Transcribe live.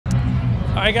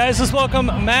right, guys, let's welcome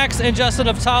Max and Justin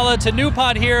of Tallah to new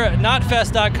pod here at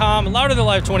KNOTFEST.com. Louder Than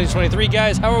Life 2023.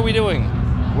 Guys, how are we doing?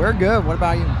 We're good. What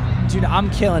about you? Dude, I'm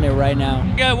killing it right now.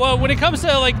 Yeah, well, when it comes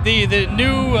to like the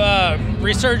new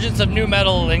resurgence of new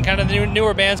metal and kind of the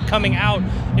newer bands coming out,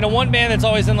 you know, one band that's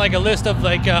always in like a list of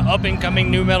like up and coming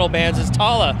new metal bands is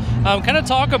Tallah. Kind of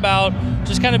talk about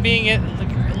just kind of being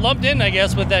lumped in, I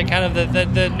guess, with that kind of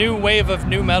the new wave of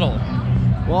new metal.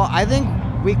 Well, I think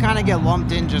we kind of get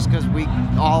lumped in just because we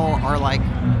all are like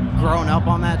grown up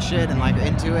on that shit and like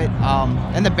into it.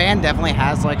 And the band definitely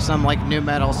has like some like new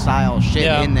metal style shit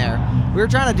in there. We were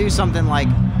trying to do something like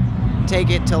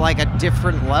take it to like a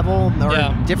different level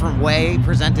or different way,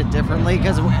 present it differently,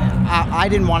 because I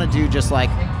didn't want to do just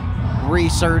like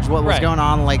research what was going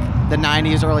on like the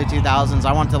 90s, early 2000s.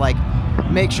 I wanted to like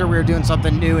make sure we were doing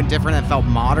something new and different that felt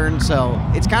modern. So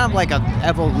it's kind of like an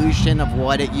evolution of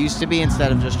what it used to be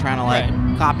instead of just trying to like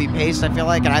copy paste, I feel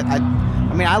like. And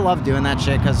I mean, I love doing that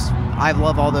shit because I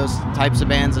love all those types of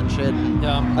bands and shit.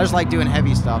 I just like doing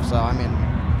heavy stuff. So I mean,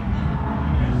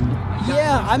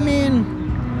 yeah, I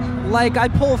mean, like I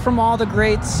pull from all the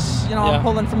greats. You know, I'm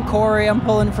pulling from Corey, I'm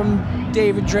pulling from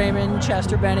David Draiman,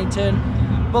 Chester Bennington.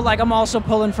 But like I'm also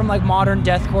pulling from like modern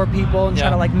deathcore people and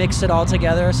trying to like mix it all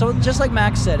together. So just like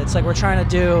Max said, it's like we're trying to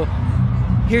do,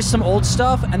 here's some old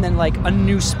stuff and then like a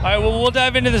new. All right, well, we'll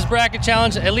dive into this bracket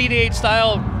challenge, Elite 8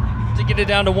 style, to get it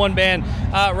down to one band.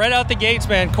 Right out the gates,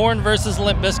 man, Korn versus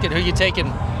Limp Bizkit. Who you taking?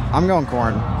 I'm going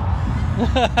Korn.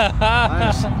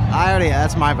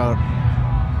 That's my vote.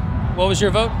 What was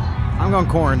your vote? I'm going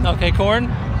Korn. Okay, Korn. Oh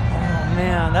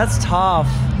man, that's tough.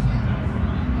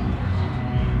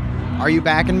 Are you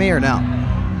backing me or no?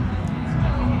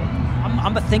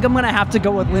 I think I'm gonna have to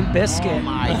go with Limp Bizkit. Oh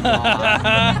my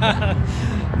god.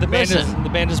 the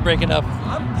band is breaking up.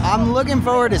 I'm looking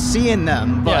forward to seeing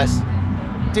them, but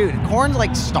dude, Korn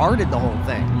like started the whole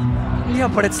thing. Yeah,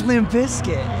 but it's Limp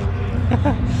Bizkit.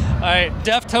 All right,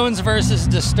 Deftones versus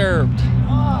Disturbed.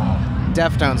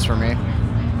 Deftones for me.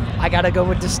 I gotta go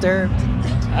with Disturbed.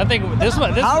 I think this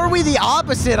one. How are we the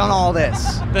opposite on all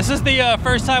this? This is the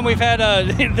first time we've had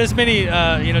this many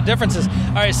differences.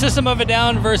 All right, System of a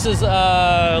Down versus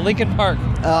Linkin Park.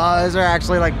 Those are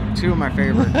actually like two of my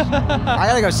favorites. I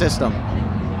gotta go System.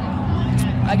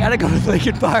 I gotta go with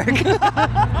Linkin Park.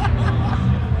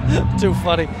 Too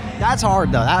funny. That's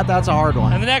hard though. That's a hard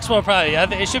one. And the next one probably,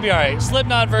 it should be all right.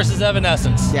 Slipknot versus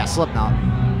Evanescence. Yeah, Slipknot.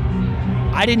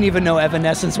 I didn't even know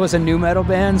Evanescence was a new metal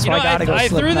band, so I gotta go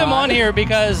Slipknot. I threw them on here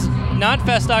because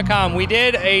KNOTFEST.com, we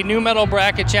did a new metal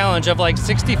bracket challenge of like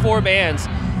 64 bands.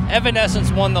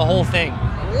 Evanescence won the whole thing.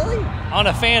 Really? On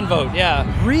a fan vote, yeah.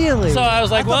 Really? So I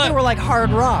was like, I thought what? they were like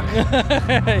hard rock.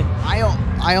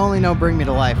 I only know Bring Me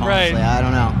to Life, honestly. Right. I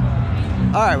don't know.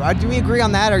 All right, do we agree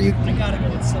on that? Or you? I gotta go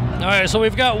with Slipknot. All right, so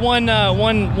we've got one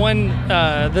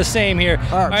the same here.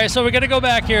 All right, so we got to go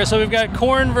back here. So we've got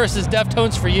Korn versus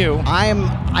Deftones for you.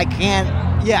 I can't.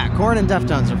 Yeah, Korn and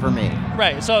Deftones are for me.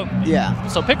 Right. So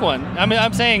So pick one. I mean,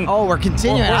 I'm saying. Oh, we're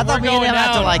continuing. I thought we didn't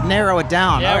have to like narrow it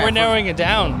down. Yeah, right, we're narrowing it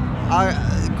down.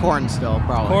 Korn still,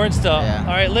 probably. Korn still. Yeah.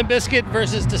 All right, Limp Bizkit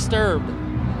versus Disturbed.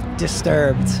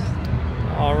 Disturbed.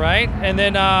 All right, and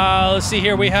then let's see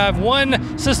here. We have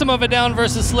one System of a Down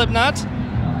versus Slipknot.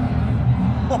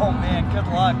 Oh man, good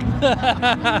luck.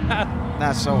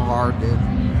 That's so hard, dude.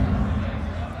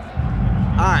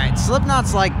 All right,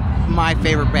 Slipknot's like my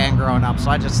favorite band growing up, so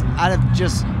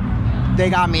they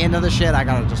got me into the shit. I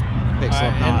gotta just pick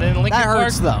Slipknot. And then Linkin that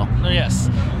hurts Park, though. Yes,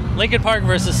 Linkin Park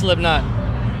versus Slipknot.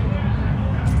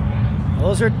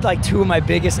 Those are like two of my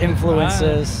biggest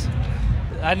influences.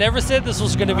 I never said this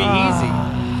was going to be easy.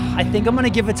 I think I'm going to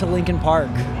give it to Linkin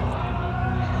Park.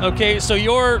 Okay, so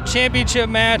your championship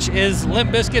match is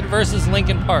Limp Bizkit versus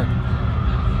Linkin Park.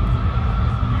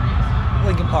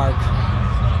 Linkin Park.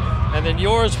 And then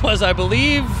yours was, I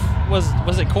believe,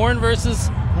 was it Korn versus?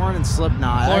 Korn and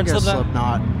Slipknot. Korn, I guess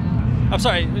Slipknot. I'm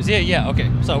sorry. Yeah. Okay.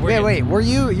 So wait. Were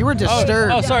you were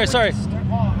Disturbed? Oh, sorry.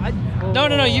 No.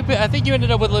 I think you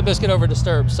ended up with Limp Bizkit over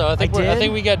Disturbed. So I think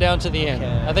we got down to the end.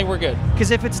 Okay. I think we're good.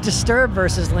 Because if it's Disturbed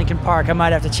versus Linkin Park, I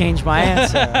might have to change my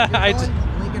answer.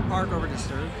 Linkin Park over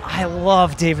Disturbed. I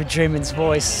love David Draiman's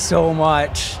voice so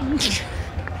much.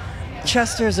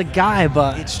 Chester's a guy,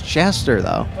 but it's Chester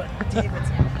though. But David's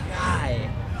a guy.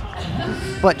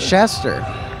 But Chester.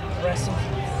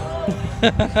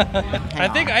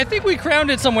 I think we crowned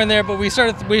it somewhere in there, but we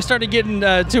started getting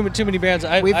too many bands.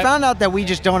 We found out that we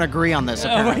just don't agree on this.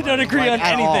 We don't agree on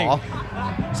anything. All.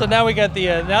 So now we got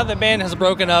now the band has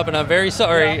broken up, and I'm very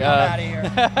sorry. Out of here.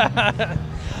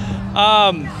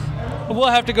 We'll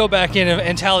have to go back in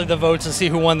and tally the votes and see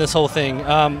who won this whole thing.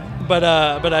 But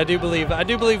I do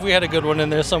believe we had a good one in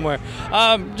there somewhere.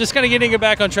 Just kind of getting it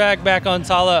back on track, back on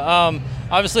Tallah.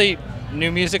 Obviously,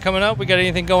 new music coming up. We got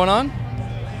anything going on?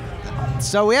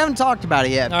 So we haven't talked about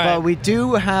it yet, but we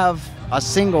do have a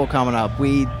single coming up.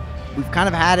 We've kind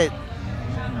of had it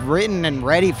written and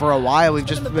ready for a while.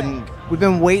 We've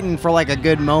been waiting for like a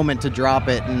good moment to drop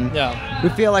it, and we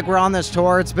feel like we're on this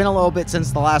tour. It's been a little bit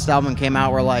since the last album came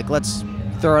out. We're like, let's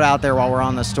throw it out there while we're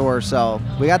on this tour. So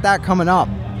we got that coming up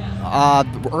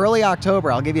early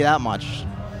October. I'll give you that much.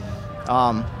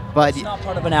 But it's not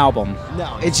part of an album.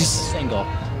 No, it's just a single.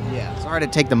 Yeah, sorry to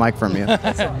take the mic from you.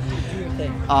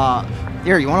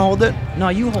 Here, you want to hold it? No,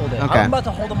 you hold it. Okay. I'm about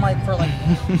to hold the mic for like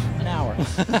an hour.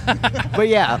 But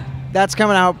yeah, that's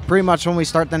coming out pretty much when we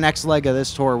start the next leg of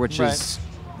this tour, which is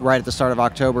right at the start of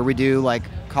October. We do like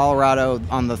Colorado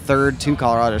on the 3rd, 2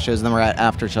 Colorado shows, and then we're at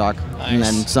Aftershock, and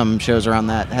then some shows around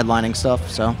that headlining stuff.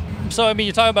 So I mean,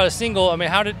 you talk about a single. I mean,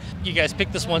 how did you guys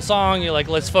pick this one song? You're like,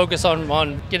 let's focus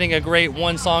on getting a great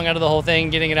one song out of the whole thing,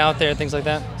 getting it out there, things like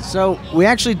that. So we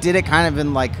actually did it kind of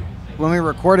in like, when we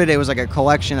recorded it was like a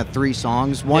collection of 3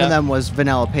 songs. One of them was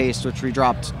Vanilla Paste, which we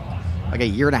dropped like a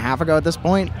year and a half ago at this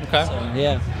point.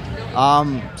 Okay.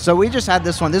 So we just had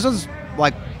this one. This was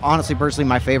like honestly, personally,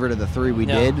 my favorite of the 3 we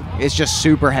did. It's just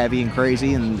super heavy and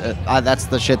crazy, and that's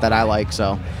the shit that I like.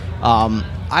 So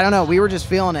I don't know. We were just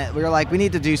feeling it. We were like, we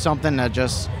need to do something to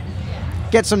just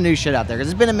get some new shit out there,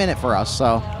 because it's been a minute for us.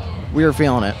 So we were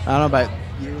feeling it. I don't know about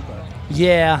you, but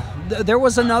yeah, there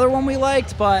was another one we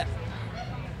liked, but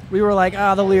we were like,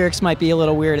 the lyrics might be a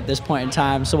little weird at this point in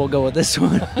time, so we'll go with this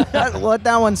one. Let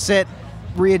that one sit,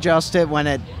 readjust it when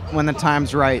the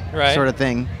time's right, sort of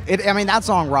thing. I mean, that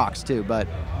song rocks too, but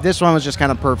this one was just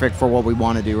kind of perfect for what we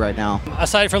want to do right now.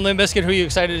 Aside from Limp Bizkit, who are you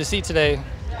excited to see today?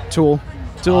 Tool.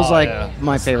 Tool's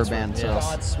my favorite band. So.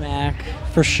 Godsmack,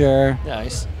 for sure.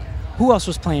 Nice. Who else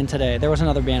was playing today? There was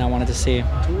another band I wanted to see.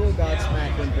 Tool,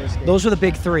 Godsmack, Limp Bizkit. Those were the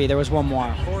big 3. There was one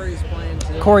more. Corey's playing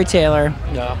today. Corey Taylor.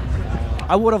 Yeah.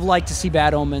 I would have liked to see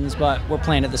Bad Omens, but we're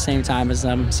playing at the same time as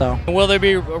them, so. Will there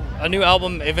be a new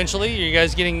album eventually? Are you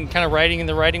guys getting kind of writing in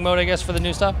the writing mode, I guess, for the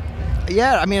new stuff?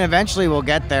 Yeah, I mean, eventually we'll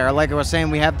get there. Like I was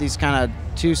saying, we have these kind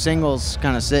of 2 singles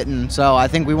kind of sitting, so I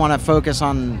think we want to focus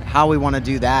on how we want to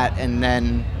do that and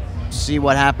then see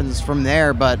what happens from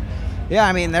there. But yeah,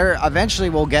 I mean, eventually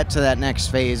we'll get to that next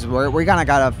phase where we kind of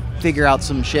got to figure out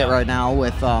some shit right now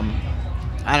with, I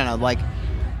don't know, like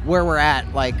where we're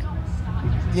at, like,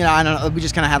 you know, I don't know, we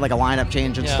just kind of had like a lineup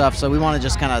change and stuff, so we want to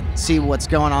just kind of see what's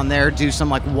going on there, do some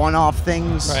like one-off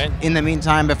things in the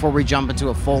meantime before we jump into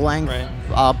a full length.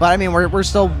 But I mean, we're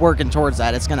still working towards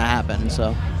that. It's going to happen,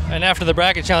 so. And after the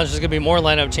bracket challenge, there's going to be more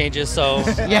lineup changes, so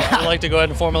I'd like to go ahead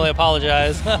and formally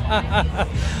apologize.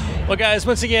 Well, guys,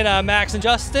 once again, Max and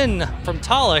Justin from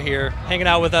Tallah here, hanging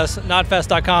out with us,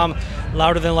 KNOTFEST.com,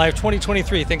 Louder Than Life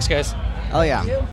 2023. Thanks, guys. Oh, yeah.